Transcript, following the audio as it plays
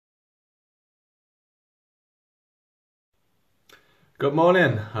Good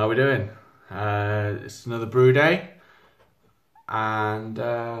morning, how are we doing? It's another brew day, and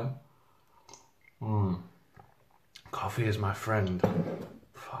coffee is my friend.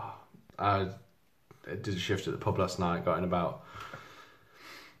 I did a shift at the pub last night, got in about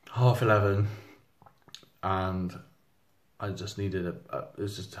 11:30, and I just needed it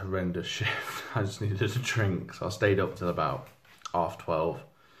was just a horrendous shift. I just needed a drink, so I stayed up till about 12:30.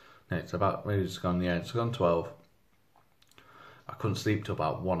 No, it's about, maybe it's gone, yeah, it's gone 12. I couldn't sleep till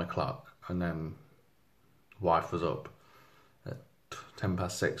about 1 o'clock, and then wife was up at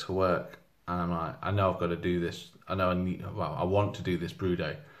 6:10 for work, and I'm like, I know I've got to do this. I know I want to do this brew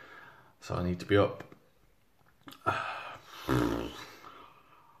day, so I need to be up.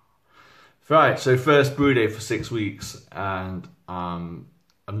 Right, so first brew day for 6 weeks, and I'm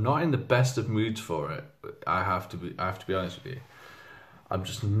not in the best of moods for it. I have to be honest with you. I'm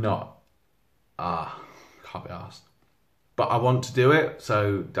just not. Can't be arsed. But I want to do it,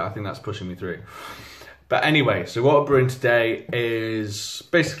 so I think that's pushing me through. But anyway, so what we're brewing today is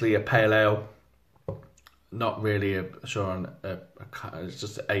basically a pale ale. Not really it's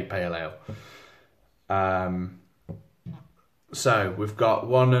just a pale ale. So we've got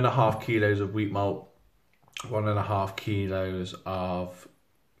 1.5 kilos of wheat malt, 1.5 kilos of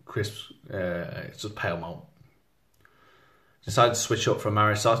crisp, it's just pale malt. Decided to switch up from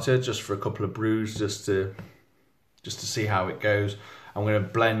Marisota just for a couple of brews, just to see how it goes. I'm going to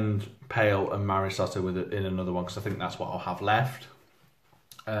blend pale and Marisota in another one, because I think that's what I'll have left.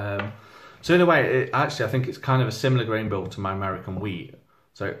 So in a way, I think it's kind of a similar grain bill to my American wheat.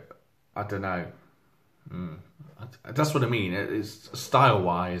 So I don't know. That's what I mean. It's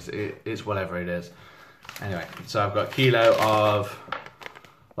style-wise, it's whatever it is. Anyway, so I've got a kilo of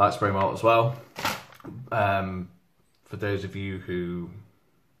light spray malt as well. For those of you who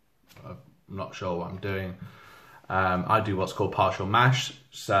are not sure what I'm doing, I do what's called partial mash.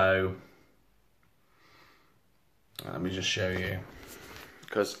 So let me just show you,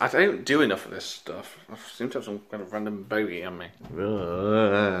 because I don't do enough of this stuff. I seem to have some kind of random bogey on me.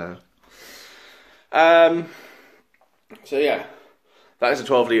 So yeah, that is a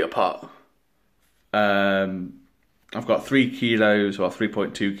 12-litre pot. I've got 3 kilos, or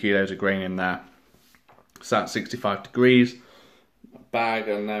 3.2 kilos of grain in there. So that's 65 degrees. Bag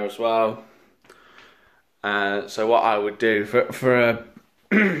in there as well. So what I would do for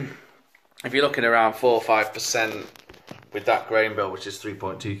if you're looking around 4 or 5% with that grain bill, which is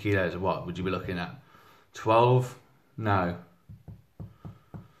 3.2 kilos, of what would you be looking at? 12? No.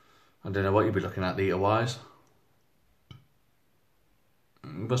 I don't know what you'd be looking at litre wise.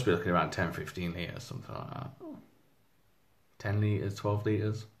 You must be looking around 10, 15 litres, something like that. 10 litres, 12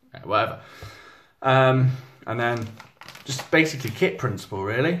 litres, yeah, whatever. And then just basically kit principle,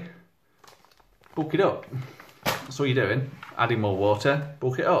 really. Bulk it up. That's all you're doing. Adding more water,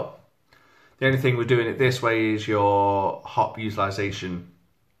 bulk it up. The only thing we're doing it this way is your hop utilization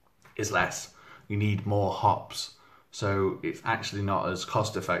is less. You need more hops. So it's actually not as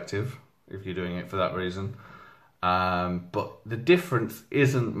cost effective if you're doing it for that reason. But the difference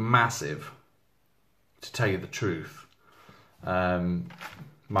isn't massive, to tell you the truth.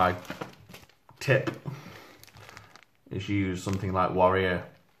 My tip is use something like Warrior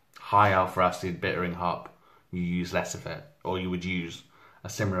high alpha acid bittering hop. You use less of it, or you would use a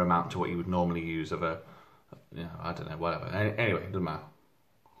similar amount to what you would normally use of I don't know, whatever. Anyway, it doesn't matter.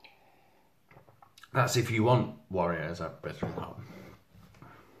 That's if you want Warrior as a bittering hop.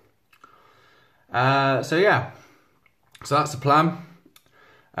 So yeah, so that's the plan.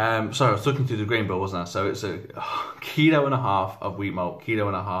 Sorry, I was looking through the grain bill, wasn't I? So it's a 1.5 kilos of wheat malt, 1.5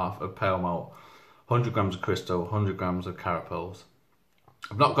 kilos of pale malt, 100 grams of crystal, 100 grams of carapils.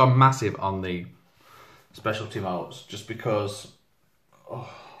 I've not gone massive on the specialty malts, just because, I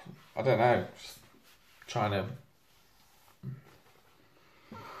don't know, just trying to,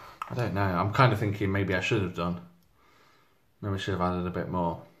 I don't know, I'm kind of thinking maybe I should have done. Maybe I should have added a bit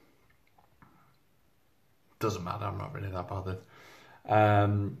more. Doesn't matter, I'm not really that bothered.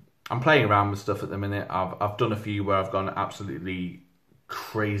 I'm playing around with stuff at the minute. I've done a few where I've gone absolutely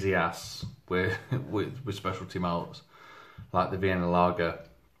crazy ass with specialty malts, like the Vienna Lager.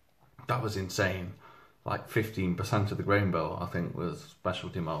 That was insane. Like 15% of the grain bill, I think, was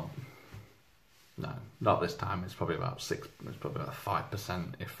specialty malt. No, not this time. It's probably about 6. It's probably about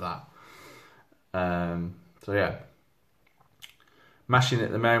 5%, if that. So yeah, mashing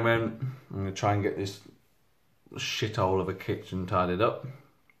at the moment. I'm gonna try and get this shithole of a kitchen tidied up,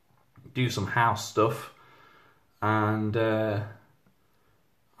 do some house stuff, and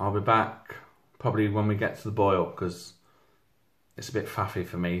I'll be back probably when we get to the boil, because it's a bit faffy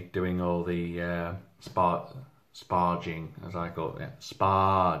for me doing all the sparging, as I call it.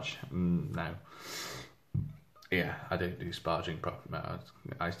 Sparge. No. Yeah, I don't do sparging properly.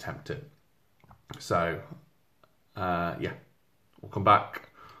 I attempt it. So, yeah, we'll come back.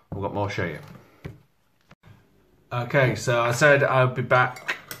 We've got more to show you. Okay, so I said I'll be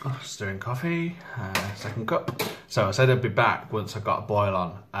back. Stirring coffee, second cup. So I said I'd be back once I got a boil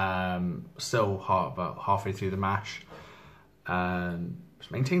on. Still hot, about halfway through the mash. It's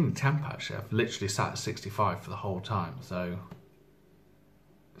maintaining the temp actually. I've literally sat at 65 for the whole time. So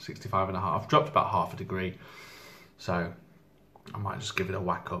 65 and a half. I've dropped about half a degree. So I might just give it a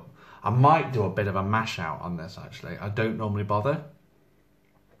whack up. I might do a bit of a mash out on this actually. I don't normally bother.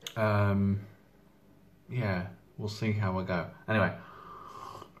 Yeah, we'll see how we go. Anyway,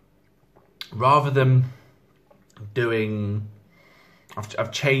 rather than doing,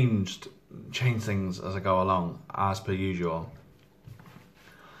 I've changed things as I go along as per usual.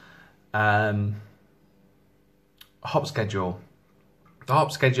 Hop schedule. The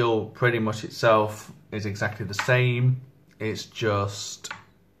hop schedule pretty much itself is exactly the same. It's just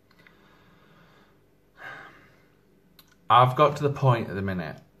I've got to the point at the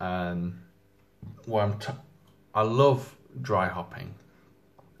minute where I love dry hopping,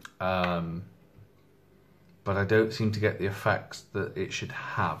 but I don't seem to get the effects that it should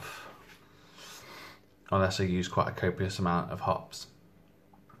have unless I use quite a copious amount of hops.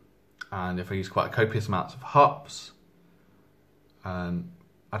 And if I use quite a copious amounts of hops, I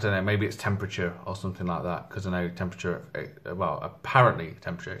don't know, maybe it's temperature or something like that, because I know temperature, well, apparently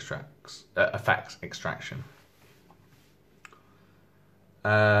temperature affects extraction.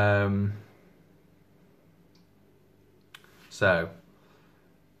 So,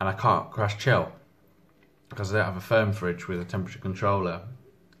 and I can't crash chill because I don't have a firm fridge with a temperature controller,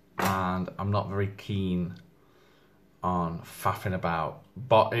 and I'm not very keen on faffing about.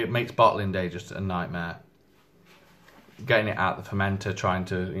 But it makes bottling day just a nightmare. Getting it out the fermenter, trying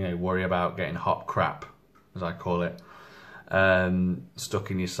to worry about getting hop crap, as I call it,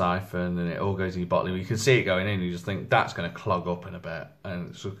 stuck in your siphon, and it all goes in your bottling. You can see it going in. You just think that's going to clog up in a bit, and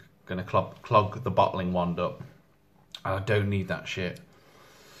it's going to clog the bottling wand up. And I don't need that shit.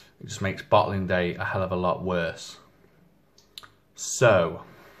 It just makes bottling day a hell of a lot worse. So,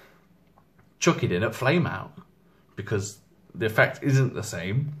 chuck it in at flame out, because the effect isn't the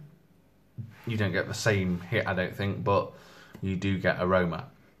same. You don't get the same hit, I don't think, but you do get aroma,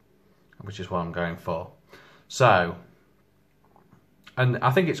 which is what I'm going for. So, and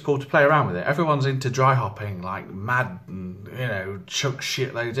I think it's cool to play around with it. Everyone's into dry hopping like mad and, chuck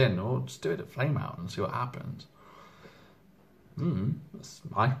shitloads in. Or just do it at flame out and see what happens. That's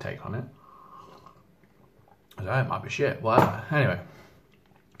my take on it. I don't know, it might be shit, whatever. Anyway,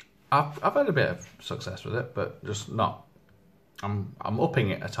 I've had a bit of success with it, but just not. I'm upping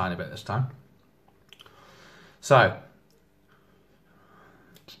it a tiny bit this time. So,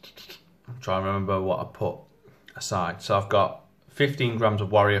 I'm trying to remember what I put aside. So I've got 15 grams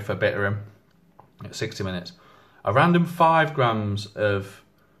of Warrior for bittering at 60 minutes. A random 5 grams of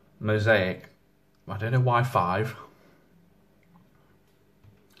Mosaic. I don't know why 5.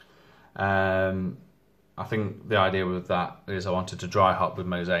 I think the idea with that is I wanted to dry hop with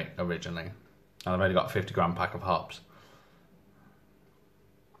Mosaic originally, and I've only got a 50 gram pack of hops.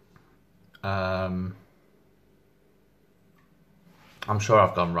 I'm sure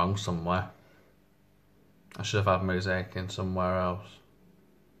I've gone wrong somewhere. I should have had Mosaic in somewhere else.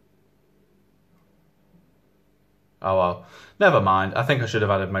 Oh well, never mind. I think I should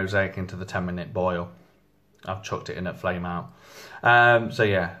have added Mosaic into the 10-minute boil. I've chucked it in at flame out. So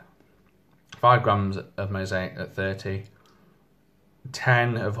yeah, 5 grams of Mosaic at 30,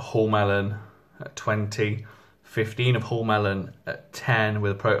 10 of whole melon at 20, 15 of whole melon at 10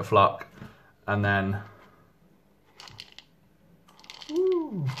 with a protoflock, and then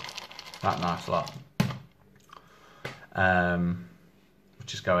that nice lot,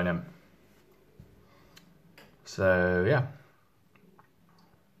 which is going in. So yeah,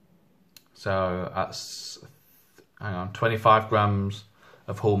 so that's 25 grams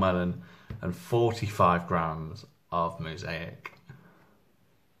of whole melon and 45 grams of Mosaic.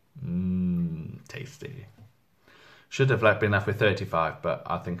 Tasty. Should have been left with 35, but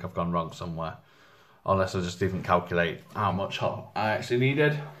I think I've gone wrong somewhere. Unless I just didn't calculate how much hop I actually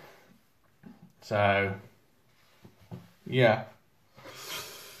needed. So, yeah.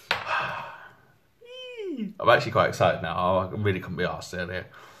 I'm actually quite excited now. I really couldn't be arsed earlier.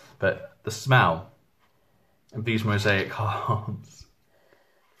 But the smell of these Mosaic hops,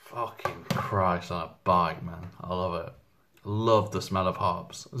 fucking Christ on a bike, man. I love it. I love the smell of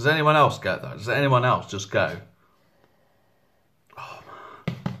hops. Does anyone else get that? Does anyone else just go, oh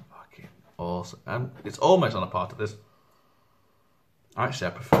man, fucking awesome. And it's almost on a par to this. Actually,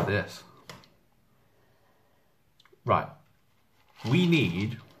 I prefer this. Right. We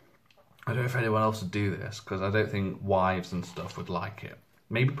need... I don't know if anyone else would do this, because I don't think wives and stuff would like it.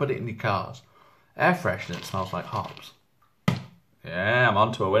 Maybe put it in your cars. Air freshener that smells like hops. Yeah, I'm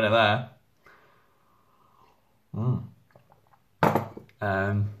on to a winner there.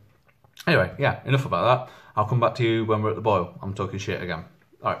 Anyway, yeah, enough about that. I'll come back to you when we're at the boil. I'm talking shit again.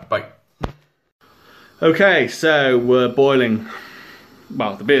 Alright, bye. Okay, so we're boiling.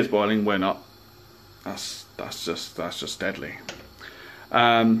 Well, the beer's boiling, we're not. That's just deadly.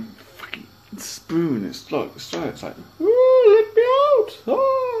 Fucking spoon, it's like, ooh, let me out!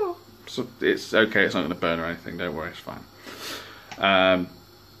 Oh. So it's okay, it's not going to burn or anything, don't worry, it's fine. I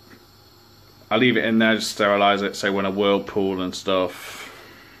leave it in there, just sterilise it, so when I whirlpool and stuff,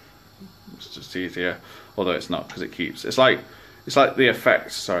 it's just easier. Although it's not, because it keeps. It's like the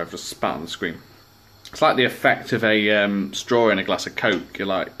effect. Sorry, I've just spat on the screen. It's like the effect of a straw in a glass of Coke. You're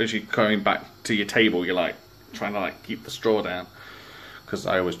like, as you're going back to your table, you're like trying to like keep the straw down. Because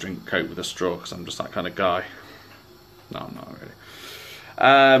I always drink Coke with a straw, because I'm just that kind of guy. No, I'm not really.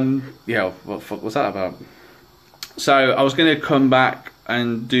 Yeah, what the fuck was that about? So I was going to come back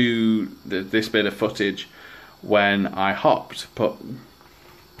and do this bit of footage when I hopped, but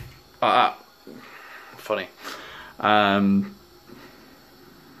funny. I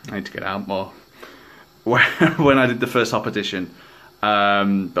need to get out more when I did the first hop edition.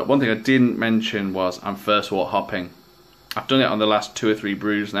 But one thing I didn't mention was I'm first water hopping. I've done it on the last 2 or 3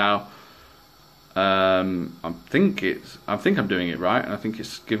 brews now. I think I'm doing it right, and I think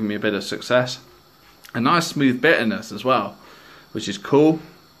it's giving me a bit of success. A nice smooth bitterness as well, which is cool.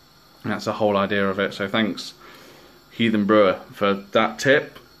 And that's the whole idea of it. So thanks, Heathen Brewer, for that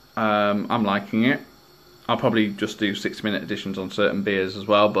tip. I'm liking it. I'll probably just do 60-minute editions on certain beers as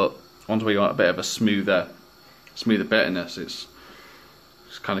well, but once we want a bit of a smoother bitterness, it's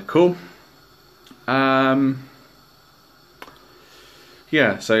kind of cool.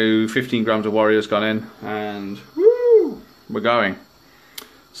 Yeah, so 15 grams of Warrior's gone in, and woo, we're going.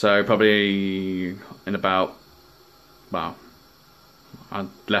 So probably in about, well, I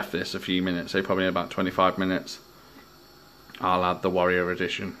left this a few minutes, so probably in about 25 minutes, I'll add the Warrior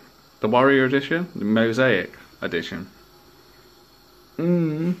edition. The Warrior edition? The Mosaic edition.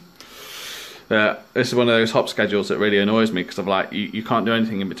 This is one of those hop schedules that really annoys me, because of like, you can't do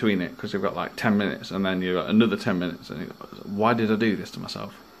anything in between it, because you've got like 10 minutes, and then you've got another 10 minutes, and why did I do this to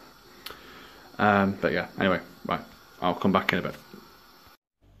myself? But yeah, anyway, right, I'll come back in a bit.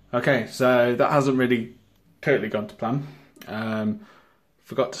 Okay, so that hasn't really totally gone to plan.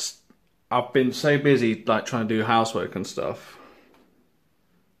 Forgot to. I've been so busy like trying to do housework and stuff.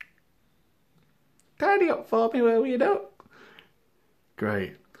 Tidy up for me, will you do?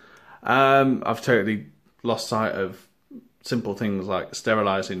 Great. I've totally lost sight of simple things like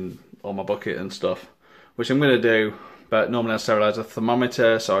sterilising all my bucket and stuff, which I'm going to do. But normally I sterilise a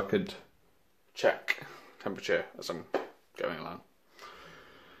thermometer so I could check temperature as I'm going along.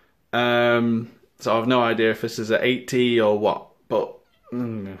 So I've no idea if this is at 80 or what, but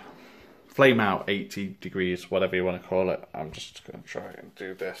flame out 80 degrees, whatever you want to call it. I'm just going to try and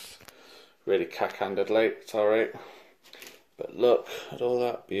do this really cack-handedly. It's alright. But look at all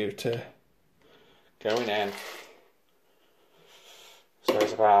that beauty going in. So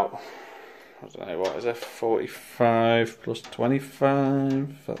it's about, I don't know, what is it, 45 plus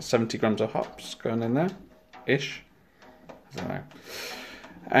 25, that's 70 grams of hops going in there, ish. I don't know.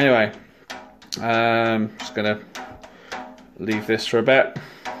 Anyway, just gonna leave this for a bit,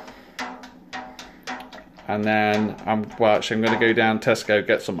 and then I'm gonna go down Tesco,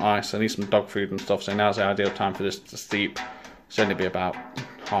 get some ice. I need some dog food and stuff, so now's the ideal time for this to steep. It's only be about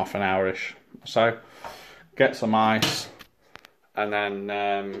half an hour-ish. So get some ice, and then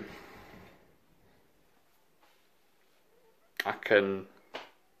I can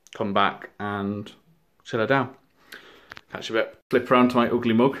come back and chill her down. Catch you a bit. Flip around to my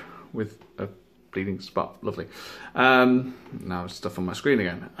ugly mug with a bleeding spot. Lovely. Now it's stuff on my screen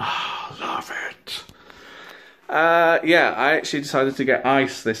again. Oh, love it. Yeah, I actually decided to get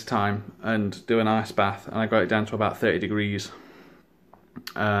ice this time and do an ice bath, and I got it down to about 30 degrees.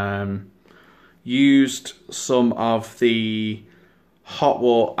 Used some of the hot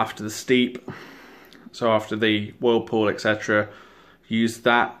water after the steep, so after the whirlpool, etc. Used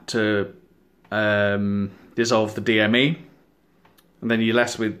that to dissolve the DME, and then you're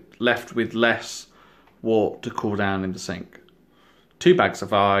left with less water to cool down in the sink. 2 bags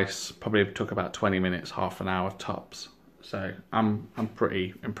of ice probably took about 20 minutes, half an hour tops. So I'm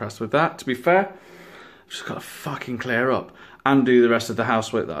pretty impressed with that, to be fair. I've just got to fucking clear up. and do the rest of the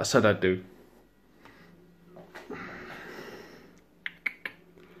housework that I said I'd do.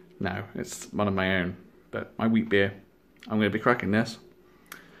 No, it's one of my own, but my wheat beer. I'm going to be cracking this,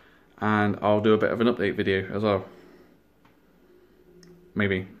 and I'll do a bit of an update video as well.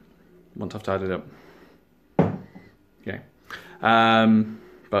 Maybe once I've tidied up. Okay,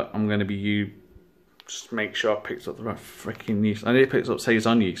 but I'm going to be just make sure I picked up the right freaking yeast. I need to pick up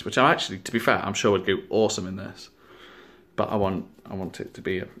saison yeast, which I'm actually, to be fair, I'm sure would go awesome in this. But I want it to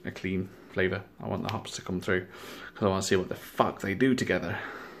be a clean flavour. I want the hops to come through because I want to see what the fuck they do together.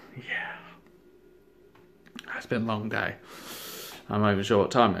 Yeah. It's been a long day. I'm not even sure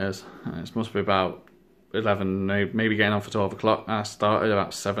what time it is. It must be about 11, maybe getting on for 12 o'clock. I started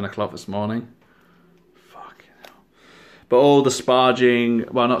about 7 o'clock this morning. Fucking hell. But all the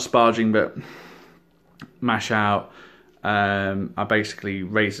sparging, well, not sparging, but mash out. I basically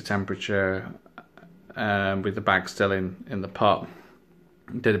raised the temperature with the bag still in the pot.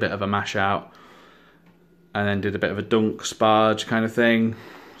 Did a bit of a mash out. And then did a bit of a dunk sparge kind of thing.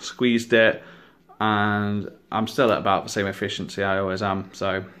 Squeezed it. And I'm still at about the same efficiency I always am,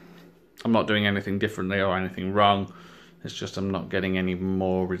 so I'm not doing anything differently or anything wrong. It's just I'm not getting any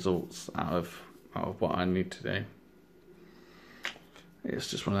more results out of what I need to do. It's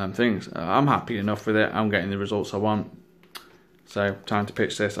just one of them things. I'm happy enough with it. I'm getting the results I want. So time to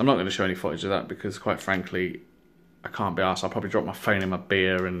pitch this. I'm not going to show any footage of that because, quite frankly, I can't be arsed. I'll probably drop my phone in my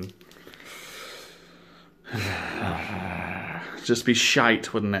beer and just be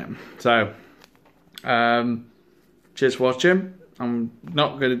shite, wouldn't it? So. Cheers for watching. I'm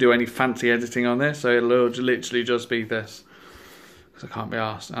not going to do any fancy editing on this, so it'll literally just be this because I can't be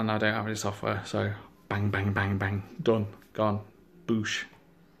arsed and I don't have any software. So bang, bang, bang, bang, done, gone, boosh.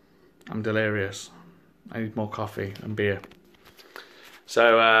 I'm delirious. I need more coffee and beer.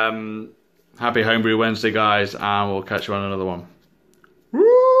 So happy Homebrew Wednesday, guys, and we'll catch you on another one.